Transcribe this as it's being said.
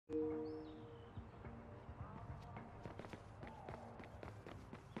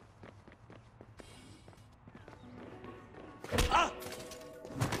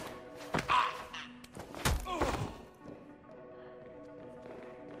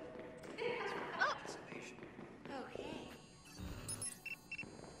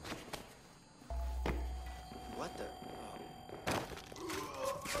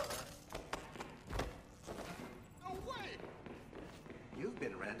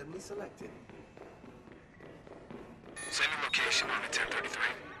randomly selected. Send me location on the 1033.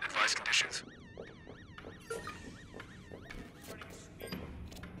 Advise conditions.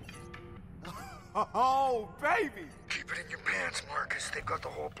 Oh, baby! Keep it in your pants, Marcus. They've got the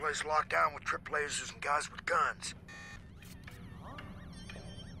whole place locked down with trip lasers and guys with guns.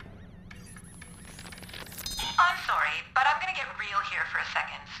 I'm sorry, but I'm gonna get real here for a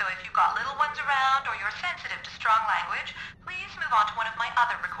second. So if you've got little ones around or you're sensitive to strong language, please move on to one of my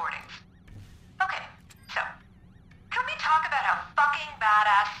other recordings. Okay, so, can we talk about how fucking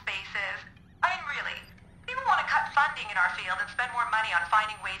badass space is? I mean, really, people want to cut funding in our field and spend more money on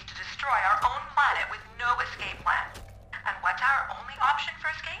finding ways to destroy our own planet with no escape plan. And what's our only option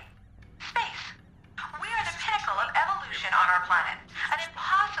for escape? Space. We are the pinnacle of evolution on our planet, an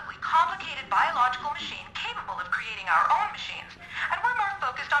impossibly complicated biological machine capable of creating our own machines, and we're more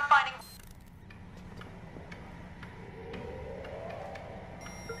focused on finding...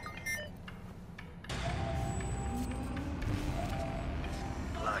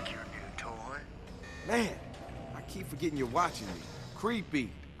 Like your new toy? Man, I keep forgetting you're watching me. Creepy.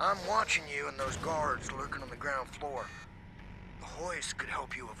 I'm watching you and those guards lurking on the ground floor. The hoist could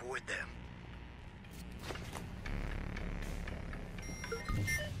help you avoid them.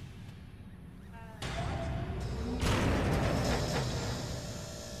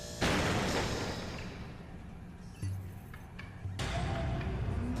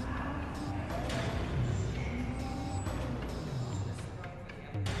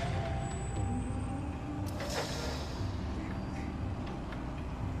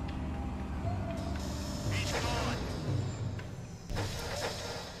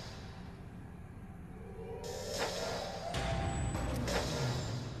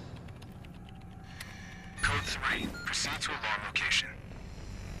 Code 3. Proceed to alarm location.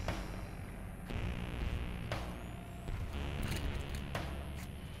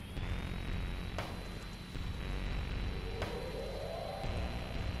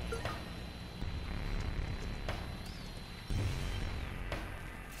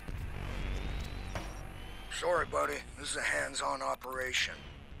 Sorry, buddy. This is a hands-on operation.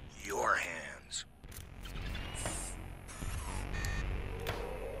 Your hands.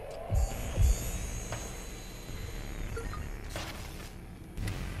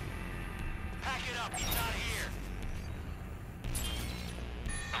 Pack it up, he's not here.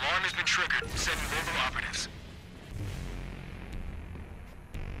 Alarm has been triggered. Sending mobile operatives.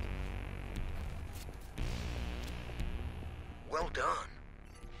 Well done.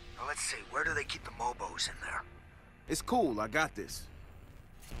 Now let's see, where do they keep the mobos in there? It's cool, I got this.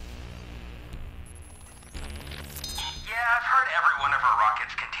 Yeah, I've heard every one of our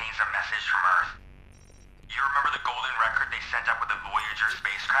rockets contains a message from Earth. You remember the golden record they sent up with the Voyager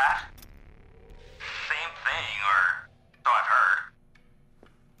spacecraft? Same thing, or so I've heard.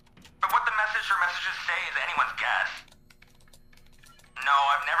 But what the message or messages say is anyone's guess. No,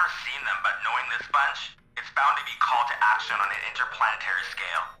 I've never seen them, but knowing this bunch, it's bound to be called to action on an interplanetary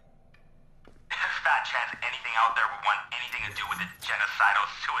scale. Fat chance anything out there would want anything to do with the genocidal,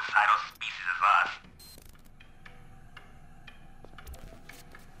 suicidal species as us.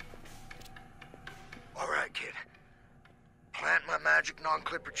 All right, kid. Plant my magic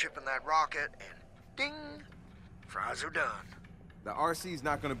non-clipper chip in that rocket, and ding! Fries are done. The RC's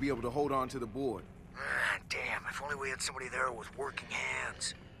not gonna be able to hold on to the board. Ah, damn, if only we had somebody there with working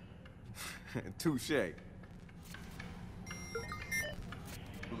hands. Touché.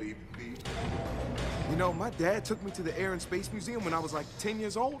 Bleep, bleep. You know, my dad took me to the Air and Space Museum when I was like 10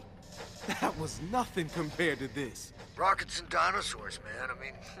 years old. That was nothing compared to this. Rockets and dinosaurs, man. I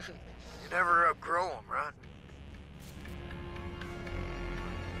mean, you never outgrow them, right?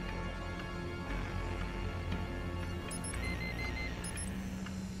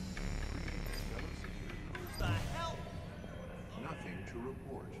 Nothing to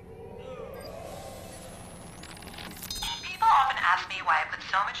report. People often ask me why I put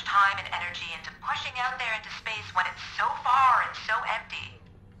so much time and energy into pushing out there into space when it's so far and so empty.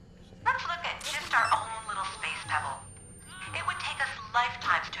 Let's look at just our own little space pebble. It would take us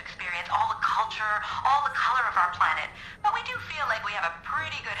lifetimes to experience all the culture, all the color of our planet, but we do feel like we have a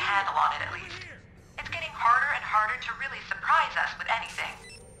pretty good handle on it at least. It's getting harder and harder to really surprise us with anything.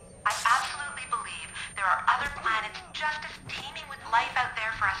 I absolutely believe there are other planets just as teeming with life out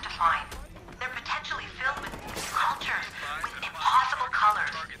there for us to find. They're potentially filled with cultures, with impossible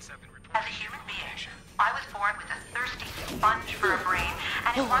colors. As a human being, I was born with a thirsty sponge for a brain,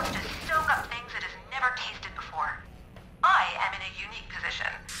 and it wants to soak up things it has never tasted before. I am in a unique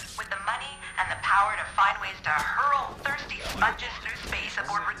position, with the money and the power to find ways to hurl thirsty sponges through space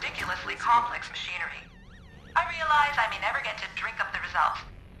aboard ridiculously complex machinery. I realize I may never get to drink up the results,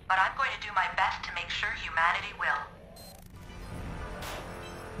 but I'm going to do my best to make sure humanity will.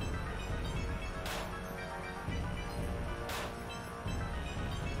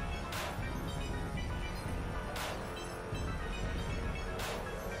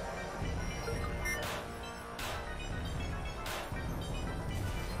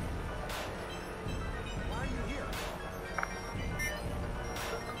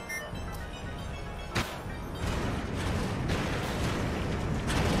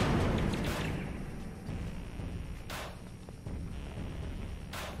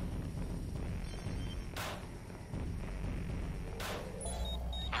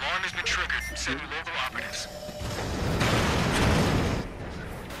 Alarm has been triggered. Send local operatives.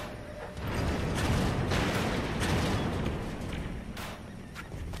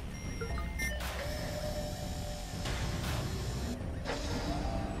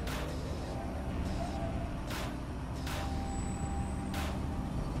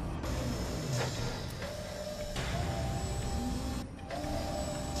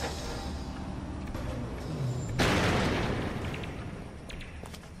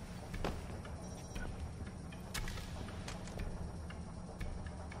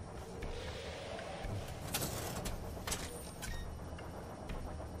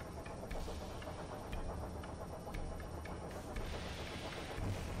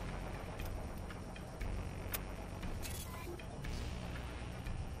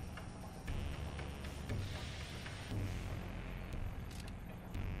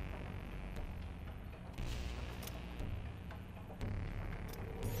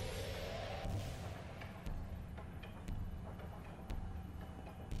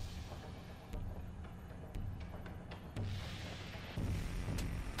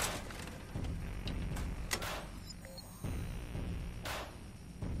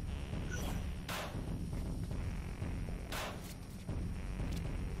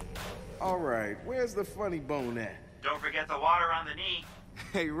 All right, where's the funny bone at? Don't forget the water on the knee.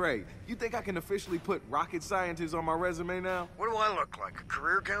 Hey, Ray, you think I can officially put rocket scientist on my resume now? What do I look like, a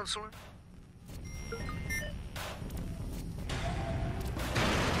career counselor?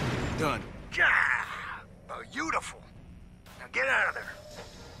 Done. Yeah, beautiful. Now get out of there.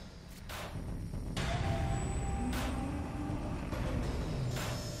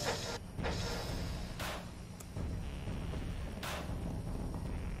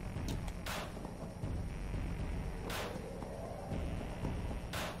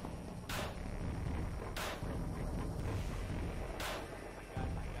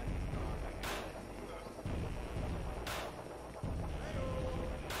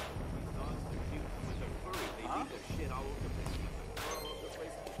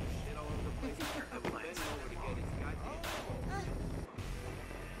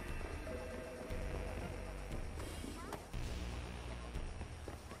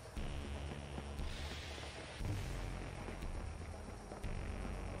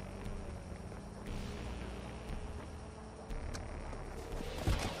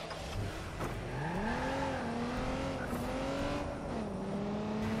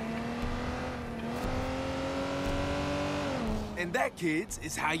 And that, kids,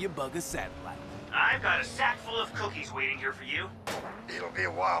 is how you bug a satellite. I've got a sack full of cookies waiting here for you. It'll be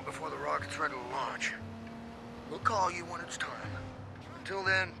a while before the rocket's ready to launch. We'll call you when it's time. Until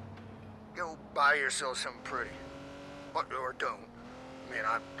then, go buy yourself something pretty. Or don't. I mean,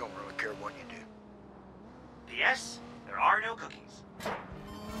 I don't really care what you do. P.S. There are no cookies.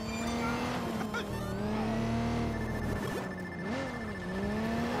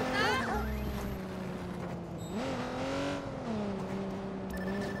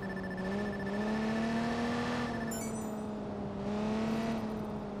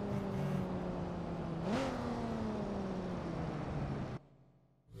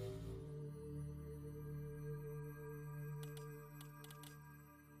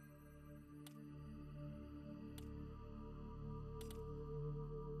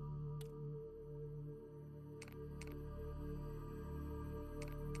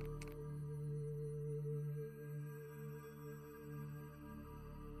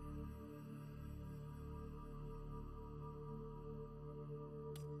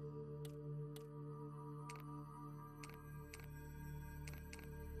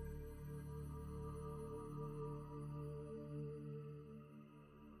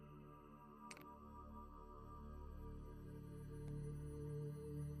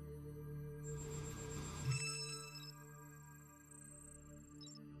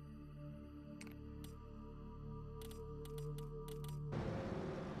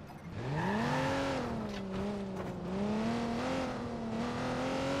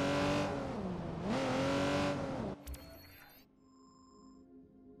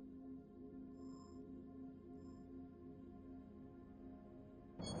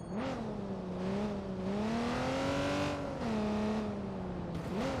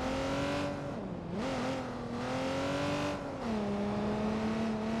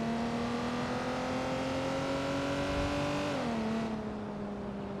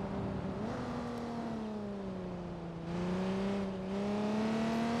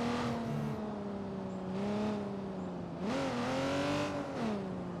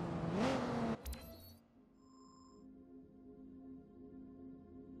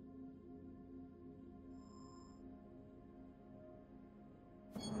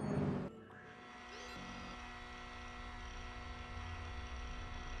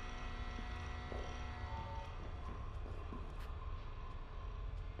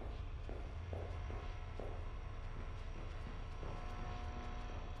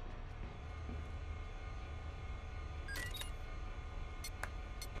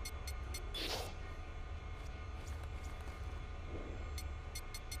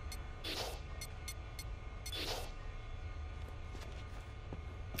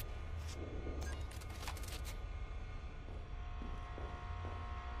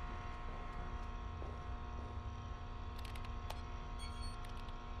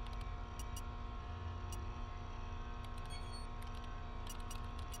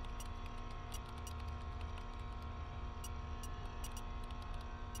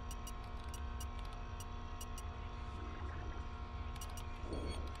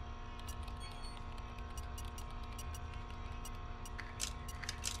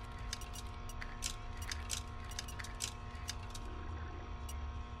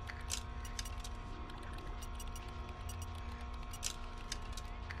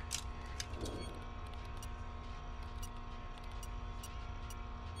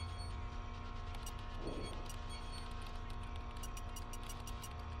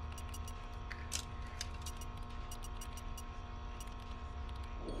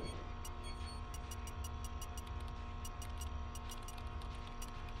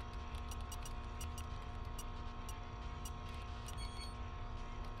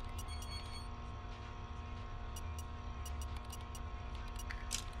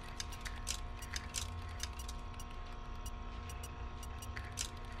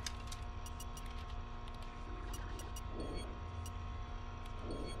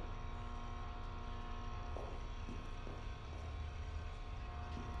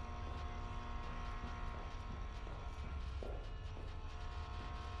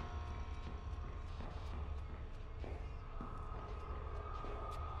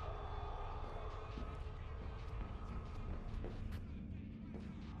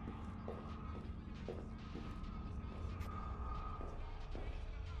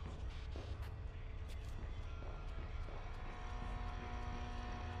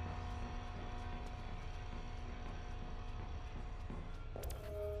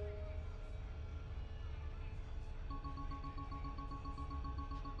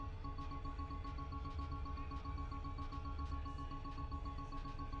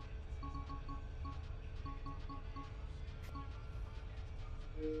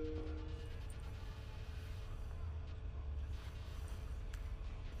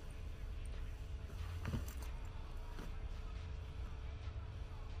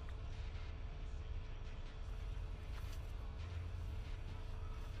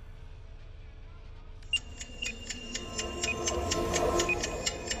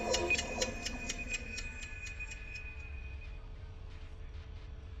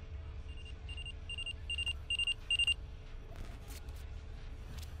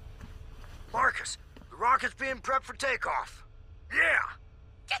 rocket's being prepped for takeoff. Yeah!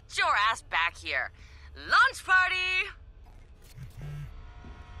 Get your ass back here. Launch party!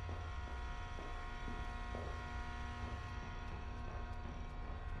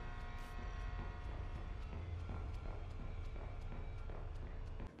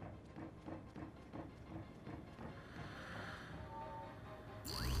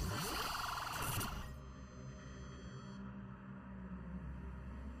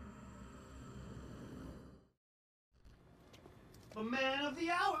 The man of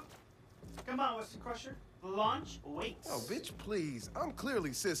the hour. Come on, Weston Crusher. The launch awaits. Oh, bitch, please. I'm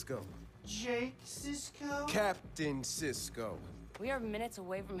clearly Cisco. Jake Sisko. Captain Cisco. We are minutes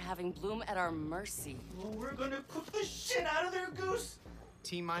away from having Bloom at our mercy. Well, we're gonna cook the shit out of their goose.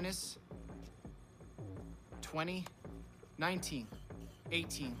 T-minus 20, 19,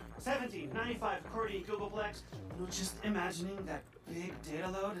 18. 17, 95, Cordy, Googleplex. You know, just imagining that big data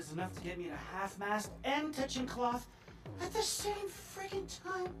load is enough to get me to half-mast and touching cloth at the same friggin'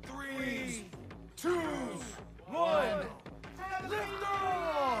 time. 3, 2, 1. Lift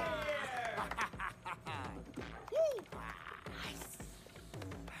off!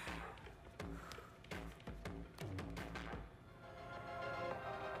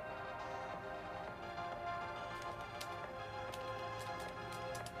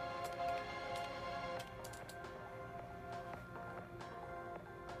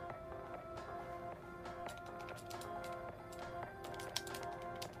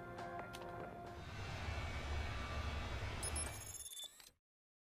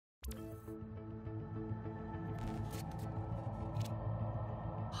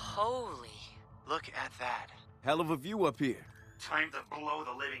 Holy. Look at that. Hell of a view up here. Time to blow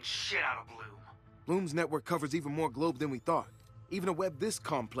the living shit out of Bloom. Bloom's network covers even more globe than we thought. Even a web this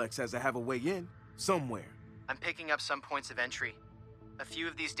complex has to have a way in, somewhere. I'm picking up some points of entry. A few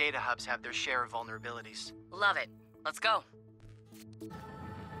of these data hubs have their share of vulnerabilities. Love it. Let's go.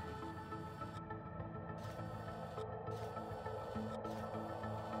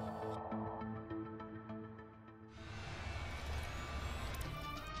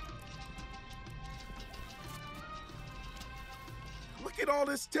 Look at all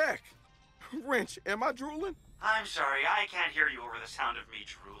this tech. Wrench, am I drooling? I'm sorry, I can't hear you over the sound of me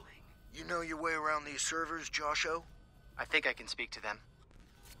drooling. You know your way around these servers, Josho? I think I can speak to them.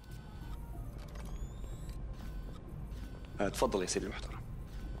 تفضل يا سيدي المحترم.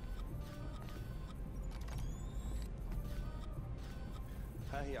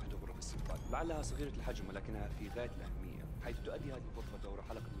 ها هي أحد غرف الاستقبال، لعلها صغيرة الحجم ولكنها في غاية الأهمية، حيث تؤدي هذه الغرفة دور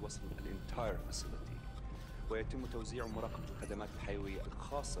حلقة الوصل الانتاير فاسيلتي، ويتم توزيع ومراقبة الخدمات الحيوية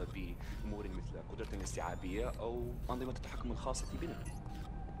الخاصة بأمور مثل قدرتنا الاستيعابية أو أنظمة التحكم الخاصة بنا.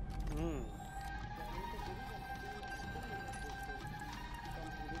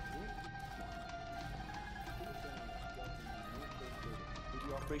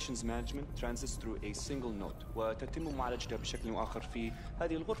 Operations Management transits through a single node وتتم معالجتها بشكل أو آخر في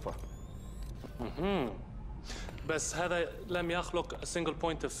هذه الغرفة. بس هذا لم يخلق single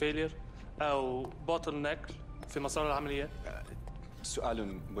point of failure أو bottleneck في مسار العمليات؟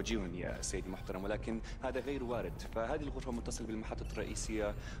 سؤال وجيه يا سيدي المحترم، ولكن هذا غير وارد، فهذه الغرفة متصلة بالمحطة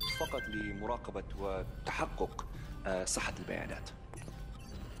الرئيسية فقط لمراقبة وتحقق صحة البيانات.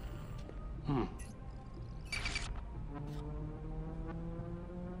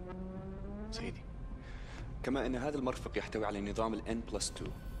 سيدي، كما أن هذا المرفق يحتوي على نظام ال N+2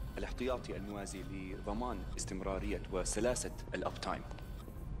 الاحتياطي الموازي لضمان استمرارية وسلاسة الأب تايم.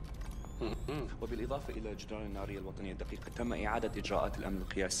 وبالإضافة إلى الجدران النارية الوطنية الدقيقة، تم إعادة إجراءات الأمن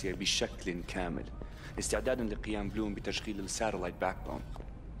القياسية بشكل كامل استعدادا لقيام بلوم بتشغيل الساتلايت باك بون.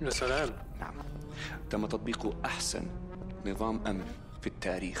 يا سلام. نعم، تم تطبيق أحسن نظام أمن في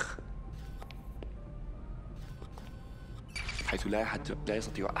التاريخ، حيث لا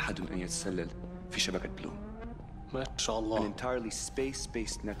يستطيع أحد أن يتسلل في شبكة بلوم. ما شاء الله. An entirely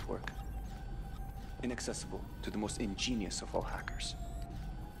space-based network, inaccessible to the most ingenious of all hackers.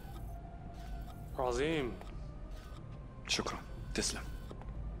 عظيم. شكرا، تسلم.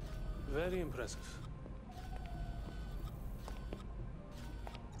 Very impressive.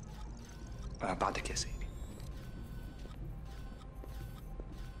 بعدك يا سيدي.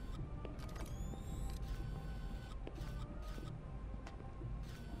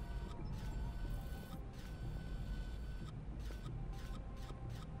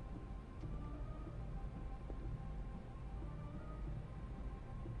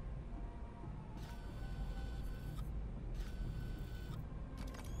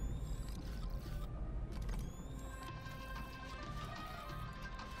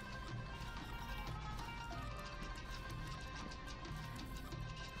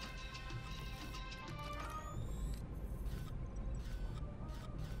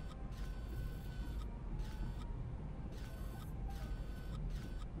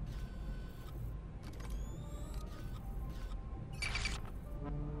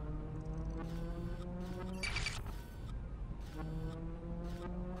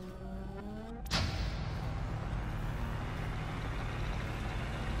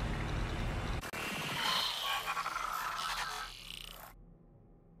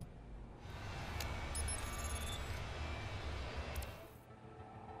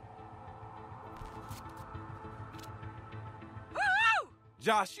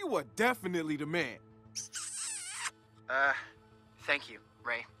 Josh, you are definitely the man. Thank you,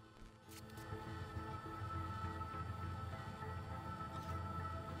 Ray.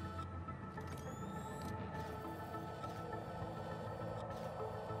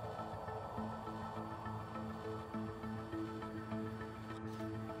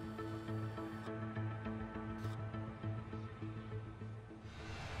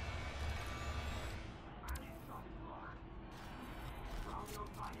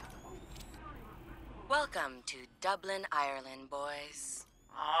 Welcome to Dublin, Ireland, boys.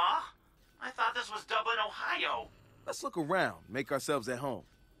 Aw, I thought this was Dublin, Ohio. Let's look around, make ourselves at home.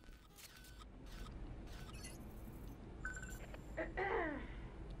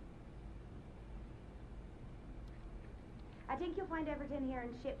 I think you'll find everything here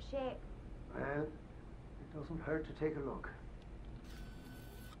in ship shape. Well, it doesn't hurt to take a look.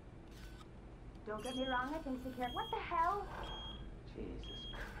 Don't get me wrong, I think secure. What the hell?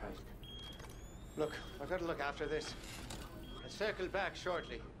 Jesus Christ. Look, I've got to look after this. I'll circle back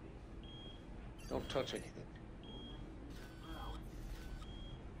shortly. Don't touch anything.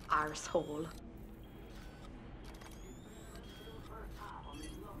 Arsehole.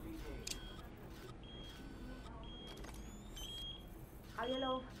 How you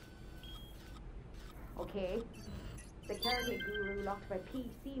love? Okay. Security guru locked by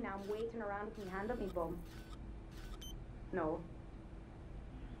PC. Now I'm waiting around with me hand up me bum. No.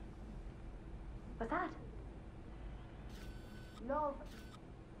 What's that? Love.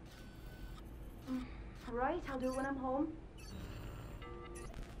 Right, I'll do it when I'm home.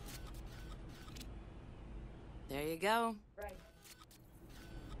 There you go. Right.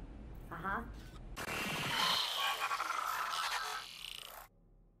 Uh-huh.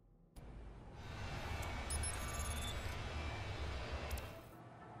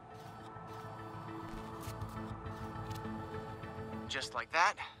 Just like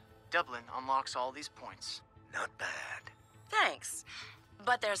that, Dublin unlocks all these points. Not bad. Thanks.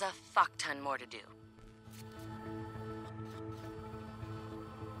 But there's a fuck ton more to do.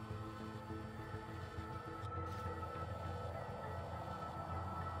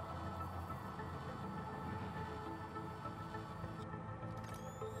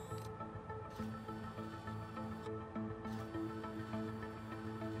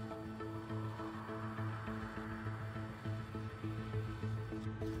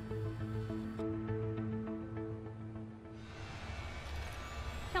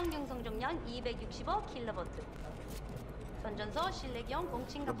 평균 성적량 265kV. 전전소 실내경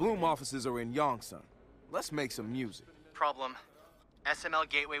공칭. The Bloom offices are in Yongsan. Let's make some music. Problem. SML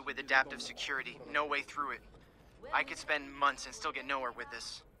gateway with adaptive security. No way through it. I could spend months and still get nowhere with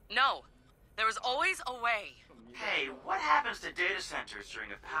this. No. There was always a way. Hey, what happens to data centers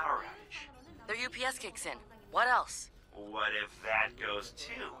during a power outage? Their UPS kicks in. What else? What if that goes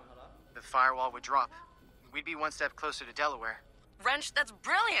too? The firewall would drop. We'd be one step closer to Delaware. Wrench, that's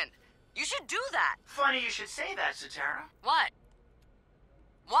brilliant. You should do that. Funny you should say that, Satara. What?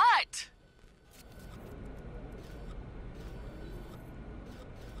 What?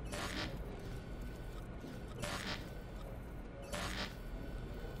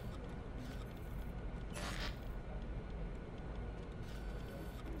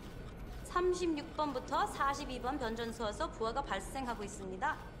 (36번부터 42번) 변전소에서 부하가 발생하고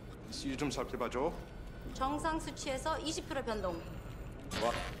있습니다. C 좀 살펴봐줘. 정상 수치에서 20% 변동.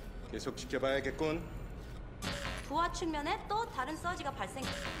 좋아. 계속 지켜봐야겠군. 부하 측면에 또 다른 서지가 발생.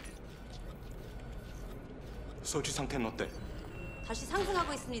 서지 상태는 어때? 다시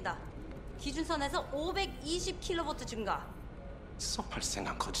상승하고 있습니다. 기준선에서 520kV 증가. 서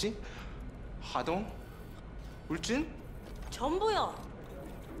발생한 거지? 하동? 울진? 전부요.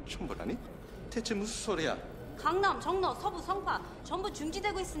 전부라니? 대체 무슨 소리야? 강남, 정로, 서부, 성파 전부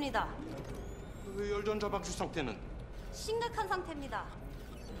중지되고 있습니다. 열전자 박수 상태는? 심각한 상태입니다.